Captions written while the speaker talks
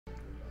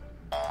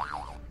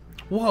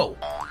Whoa!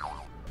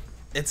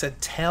 It's a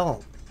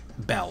tail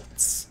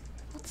belts.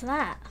 What's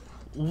that?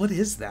 What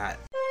is that?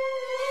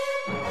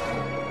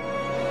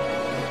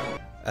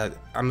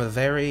 I'm a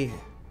very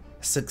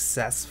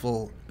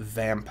successful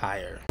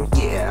vampire.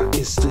 Yeah,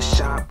 it's the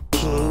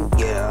Shopking.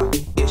 Yeah,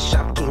 it's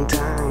Shopking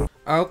time.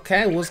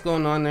 Okay, what's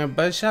going on there,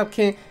 bud?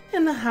 Shopking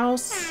in the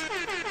house.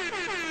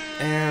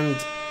 And,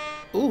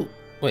 ooh,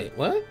 wait,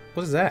 what?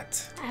 What is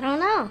that? I don't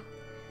know.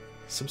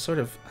 Some sort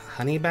of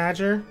honey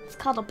badger? It's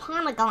called a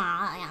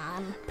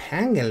pangolin.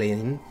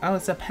 Pangolin? Oh,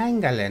 it's a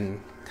pangolin.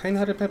 Can I know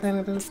how to play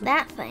pangolin? It's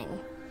that thing.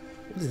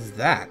 What is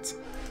that?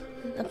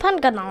 A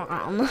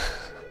pangolin.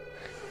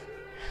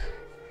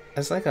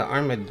 It's like an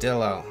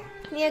armadillo.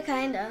 Yeah,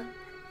 kinda.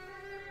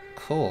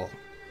 Cool.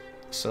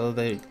 So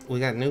we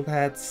got new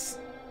pets.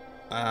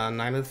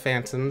 Night of the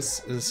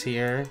Phantoms is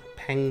here.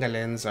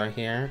 Pangolins are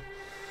here.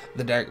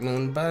 The Dark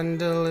Moon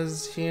Bundle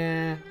is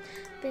here.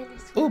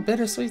 Bittersweet. Ooh,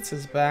 Bittersweets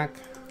is back.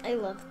 I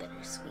love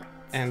bittersweet.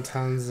 And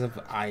tons of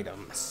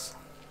items.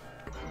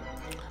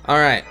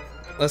 Alright,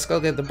 let's go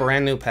get the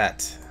brand new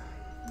pet.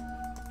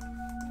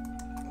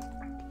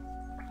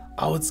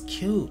 Oh, it's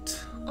cute.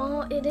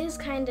 Oh, it is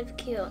kind of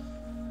cute.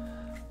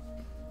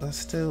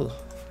 Let's do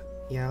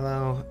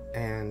yellow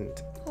and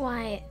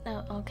White.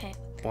 Oh, okay.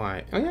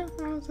 white. Oh yeah,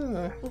 let's do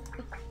that.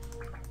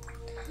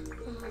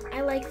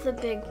 I like the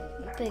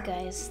big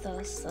eyes.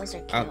 Those are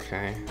cute.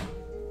 Okay.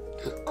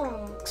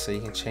 Oh, So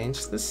you can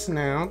change the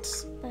snout,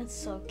 that's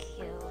so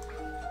cute.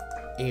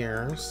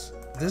 ears.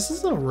 This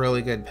is a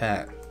really good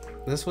pet.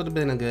 This would have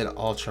been a good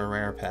ultra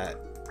rare pet.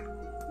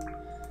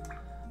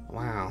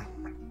 Wow.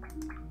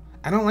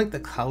 I don't like the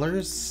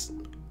colors,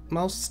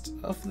 most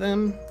of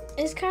them.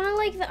 It's kind of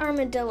like the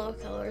armadillo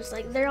colors.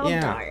 Like they're all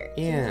Yeah, dark.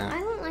 yeah. I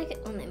don't like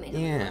it when they make the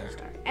Yeah. colors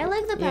dark. I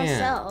like the Yeah.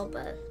 pastel,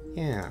 but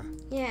Yeah,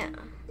 yeah.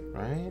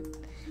 right?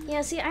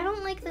 Yeah, see, I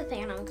don't like the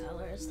phantom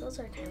colors. Those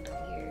are kind of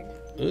weird.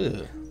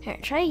 Ooh. Here,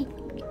 try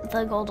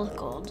the gold with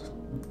gold.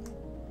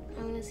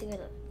 I'm gonna see what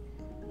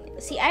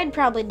it... See, I'd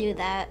probably do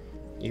that.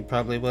 You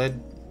probably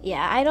would.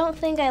 Yeah, I don't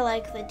think I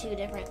like the two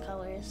different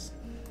colors.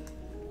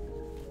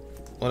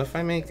 What if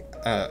I make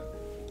a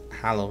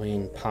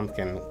Halloween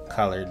pumpkin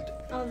colored?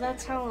 Oh,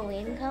 that's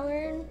Halloween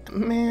colored?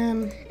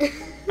 Man,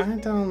 I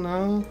don't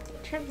know.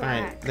 Try Alright,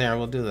 black. there,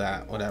 we'll do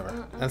that.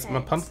 Whatever. That's okay.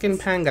 my pumpkin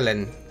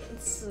pangolin.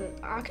 It's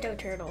Octo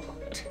Turtle.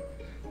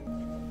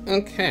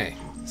 Okay,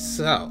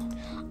 so.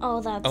 Oh,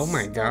 that's... Oh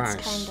my that's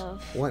gosh. kind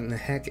of... What in the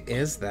heck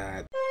is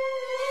that?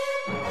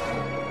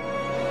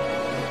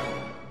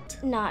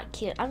 Not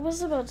cute. I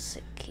was about to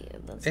say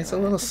cute. That's It's a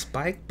not. little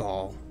spike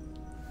ball.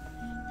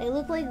 They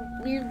look like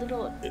weird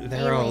little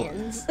They're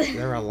aliens.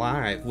 they're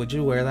alive. Would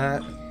you wear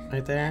that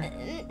right there?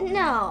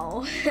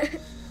 No.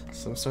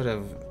 Some sort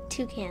of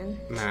Toucan.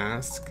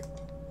 mask,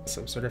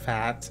 some sort of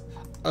hat.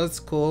 Oh, it's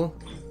cool.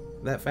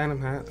 That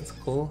phantom hat, it's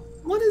cool.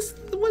 What is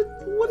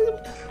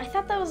I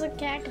thought that was a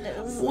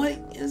cactus. what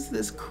is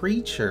this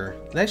creature?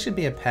 That should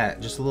be a pet,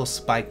 just a little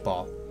spike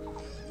ball.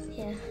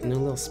 Yeah. New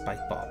little spike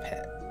ball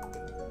pet.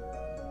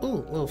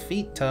 Ooh, little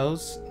feet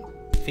toes.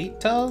 Feet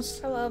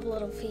toes? I love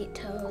little feet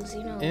toes,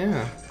 you know.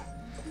 Yeah.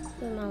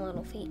 With my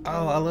little feet toes.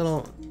 Oh, a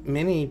little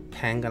mini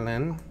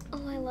pangolin.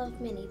 Oh, I love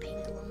mini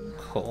pangolin.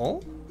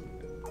 Cool.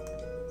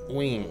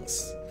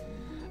 Wings.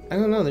 I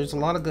don't know, there's a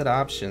lot of good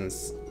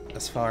options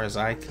as far as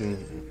I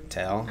can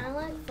tell. I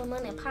like the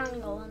mini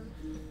pangolin.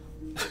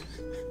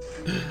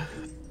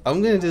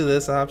 I'm gonna do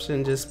this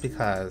option just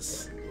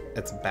because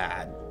it's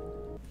bad.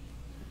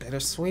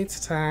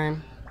 Bittersweets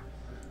time.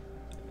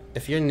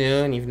 If you're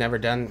new and you've never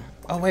done...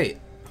 Oh wait,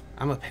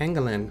 I'm a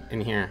pangolin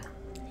in here.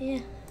 Yeah.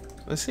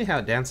 Let's see how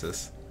it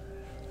dances.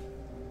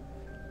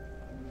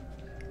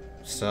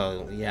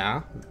 So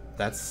yeah,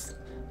 that's...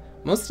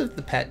 Most of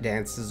the pet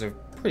dances are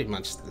pretty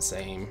much the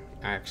same,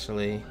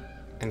 actually.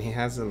 And he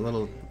has a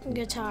little...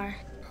 Guitar.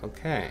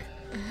 Okay.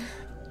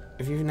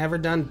 If you've never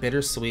done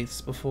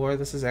Bittersweets before,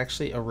 this is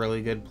actually a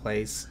really good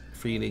place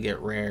for you to get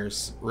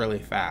rares really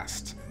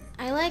fast.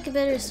 I like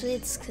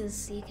bittersweets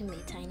because you can be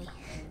tiny.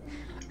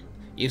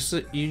 You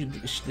should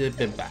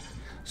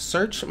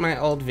search my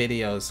old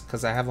videos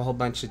because I have a whole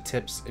bunch of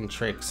tips and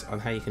tricks on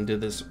how you can do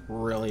this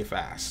really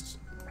fast.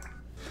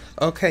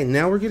 Okay,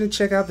 now we're going to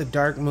check out the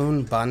Dark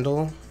Moon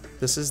Bundle.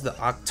 This is the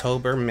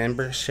October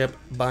membership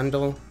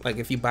bundle. Like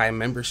if you buy a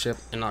membership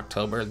in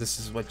October, this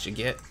is what you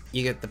get.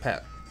 You get the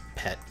pet.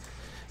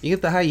 You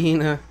get the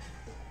hyena.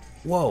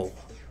 Whoa.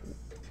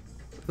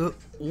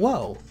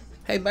 Whoa.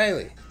 Hey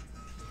Bailey.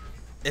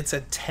 It's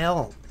a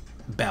tail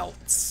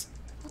belts.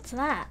 What's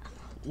that?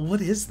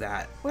 What is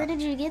that? Where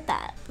did you get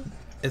that?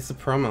 It's a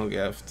promo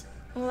gift.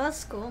 Oh,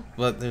 that's cool.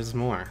 But there's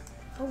more.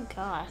 Oh,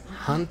 God.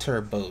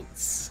 Hunter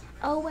boots.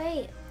 Oh,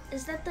 wait.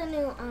 Is that the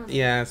new,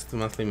 Yeah, it's the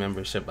monthly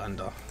membership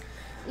bundle.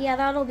 Yeah,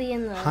 that'll be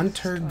in the...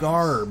 Hunter stores.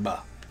 garb.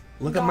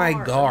 Look at my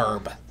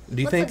garb.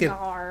 Do you What's think a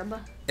garb?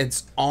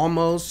 it's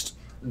almost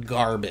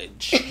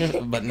garbage,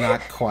 but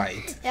not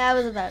quite. Yeah, I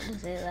was about to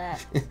say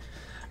that.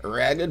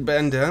 Ragged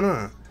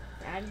bandana.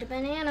 Ragged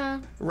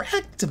banana.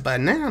 Ragged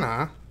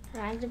banana.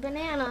 Ragged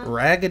banana.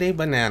 Raggedy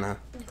banana.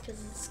 I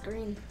because it's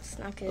green. It's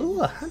not good.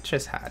 Ooh, a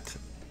huntress hat.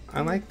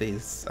 I like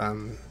these.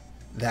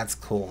 That's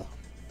cool.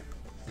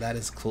 That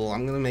is cool.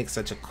 I'm gonna make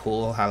such a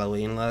cool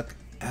Halloween look.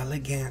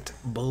 Elegant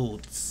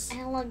boots.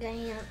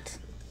 Elegant.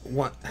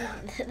 What?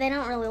 They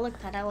don't really look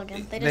that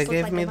elegant. They They just look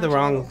gave like me a the bunch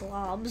wrong- of little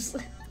blobs.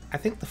 I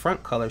think the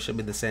front color should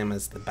be the same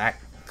as the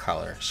back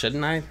color.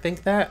 Shouldn't I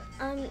think that?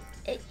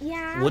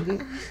 Yeah.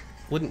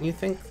 Wouldn't you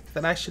think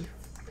that I should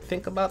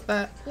think about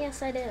that?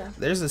 Yes, I do.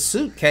 There's a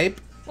suit cape.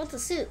 What's a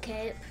suit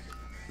cape?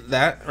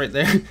 That right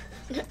there.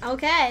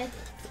 Okay.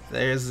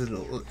 There's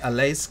a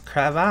lace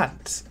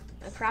cravat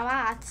A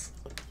cravat.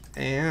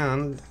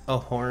 and a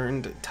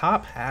horned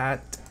top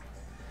hat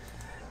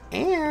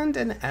and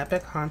an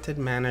epic haunted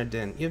manor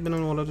den. You've been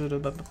on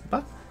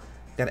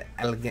got an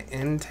elegant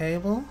end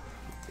table.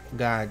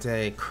 Got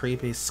a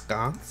creepy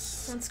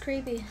sconce. That's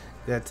creepy.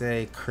 Got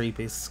a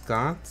creepy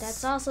sconce.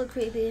 That's also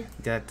creepy.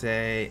 Got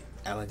a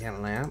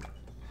elegant lamp.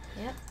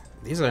 Yep.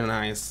 These are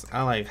nice.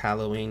 I like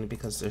Halloween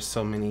because there's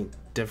so many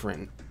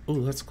different.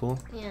 Ooh, that's cool.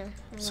 Yeah.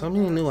 So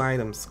many new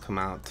items come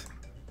out.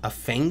 A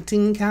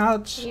fainting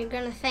couch. You're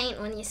gonna faint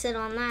when you sit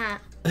on that.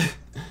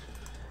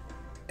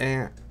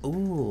 And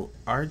ooh,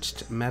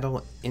 arched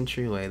metal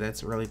entryway.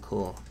 That's really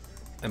cool.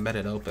 I bet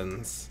it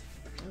opens.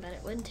 I bet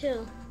it would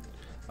too.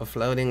 A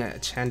floating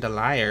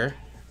chandelier.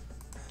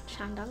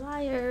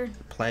 Chandelier.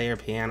 Player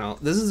piano.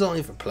 This is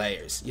only for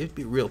players. You have to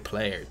be a real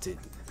player to.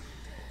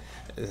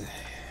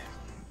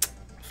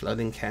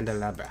 Floating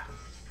candelabra.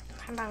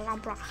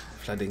 Candelabra.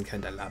 Floating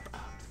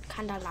candelabra.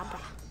 Candelabra.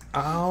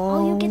 Oh.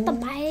 Oh, you get the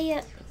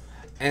bat.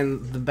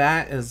 And the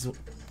bat is.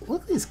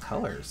 Look at these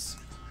colors.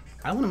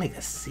 I want to make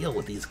a seal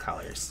with these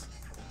colors.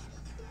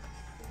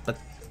 But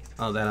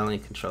oh, that only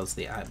controls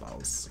the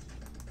eyeballs.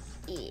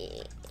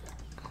 Yeah.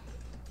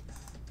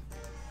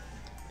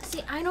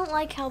 See, I don't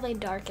like how they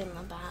darken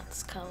the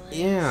bat's colors.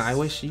 Yeah, I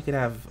wish you could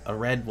have a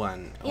red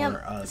one or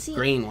Yeah, a see,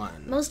 green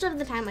one. Most of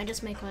the time, I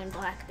just make mine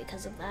black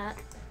because of that,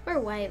 or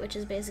white, which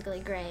is basically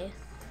gray.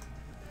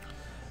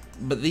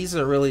 But these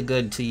are really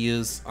good to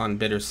use on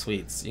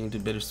bittersweets. You can do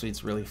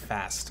bittersweets really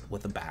fast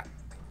with a bat.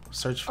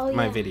 Search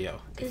my video.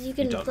 Because if you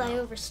can don't fly know.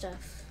 over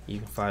stuff. You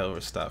can fly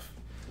over stuff.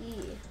 Yeah.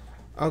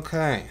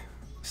 Okay,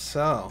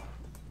 so,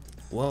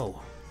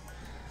 whoa.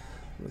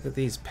 Look at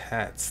these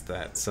pets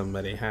that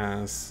somebody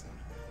has.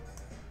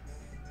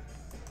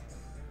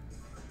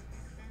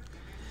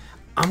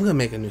 I'm gonna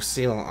make a new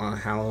seal on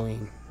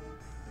Halloween.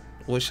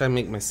 What should I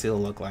make my seal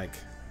look like?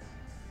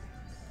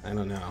 I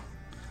don't know.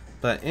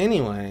 But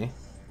anyway,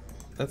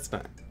 that's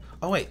not.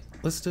 Oh wait,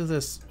 let's do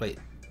this. Wait,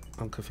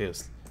 I'm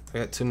confused. I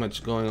got too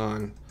much going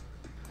on.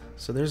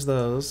 So there's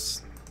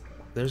those.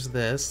 There's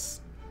this.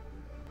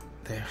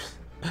 There.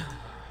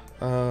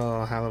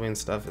 Oh, Halloween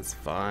stuff is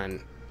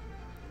fun.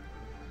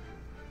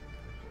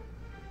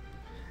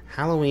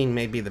 Halloween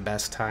may be the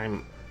best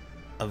time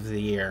of the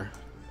year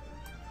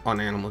on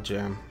Animal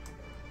Jam.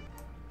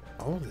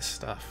 All of this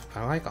stuff.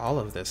 I like all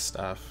of this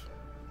stuff.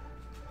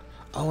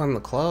 Oh, and the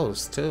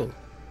clothes too.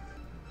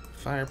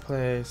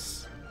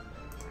 Fireplace.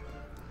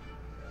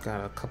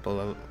 Got a couple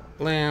of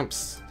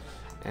lamps.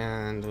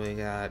 And we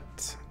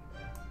got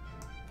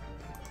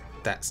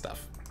that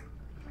stuff.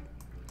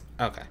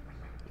 Okay.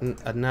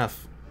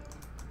 Enough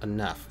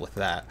with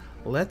that.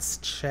 Let's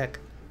check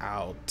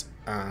out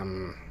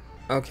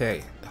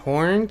okay,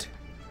 horned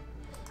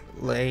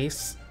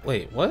lace.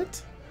 Wait,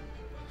 what?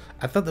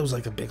 I thought that was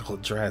like a big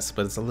old dress,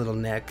 but it's a little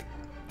neck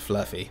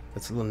fluffy.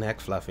 It's a little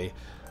neck fluffy.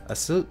 A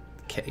suit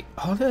cake.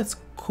 Oh, that's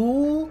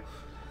cool.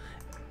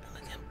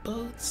 Elegant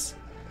boots.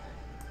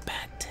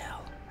 Bat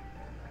tail.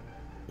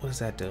 What does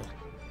that do?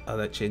 Oh,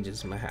 that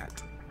changes my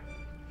hat.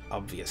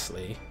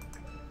 Obviously.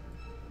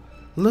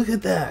 Look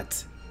at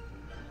that.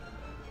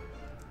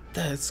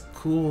 That's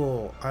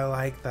cool. I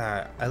like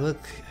that. I look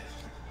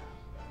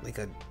like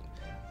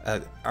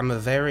I'm a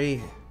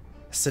very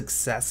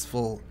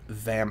successful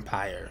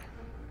vampire.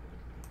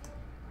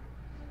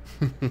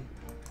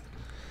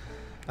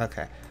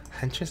 Okay.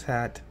 Hunter's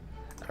hat,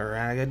 a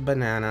ragged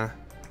banana,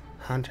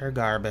 hunter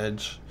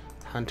garbage,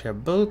 hunter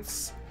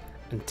boots,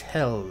 and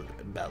tail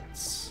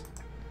belts.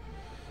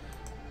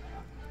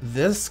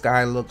 This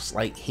guy looks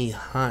like he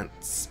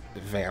hunts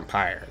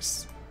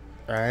vampires,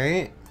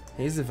 right?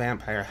 He's a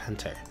vampire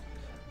hunter,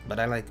 but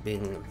I like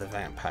being the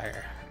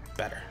vampire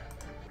better.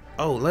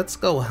 Oh, let's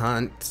go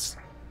hunt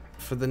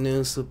for the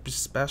new super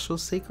special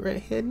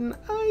secret hidden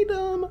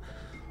item.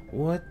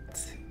 What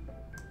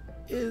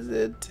is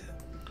it?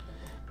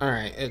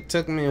 Alright, it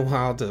took me a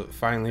while to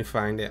finally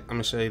find it. I'm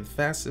gonna show you the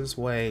fastest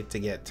way to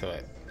get to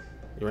it.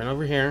 You run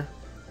over here,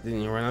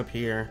 then you run up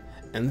here,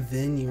 and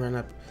then you run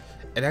up.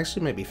 It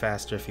actually might be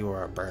faster if you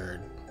were a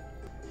bird.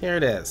 Here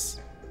it is.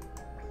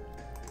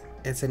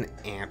 It's an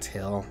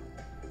anthill.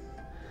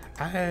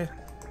 I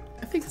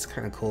think it's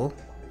kind of cool.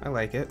 I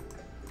like it.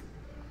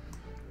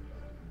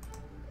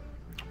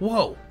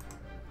 Whoa!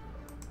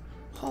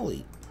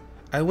 Holy!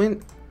 I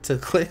went to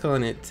click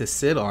on it to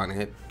sit on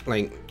it,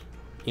 like,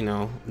 you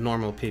know,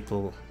 normal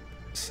people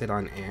sit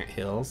on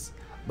anthills.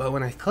 But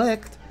when I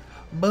clicked,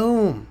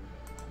 boom!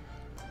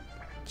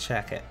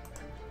 Check it.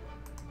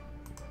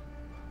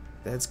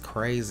 That's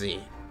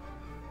crazy.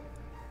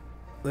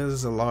 This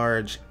is a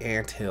large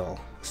anthill,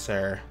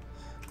 sir.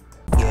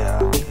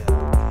 Yeah.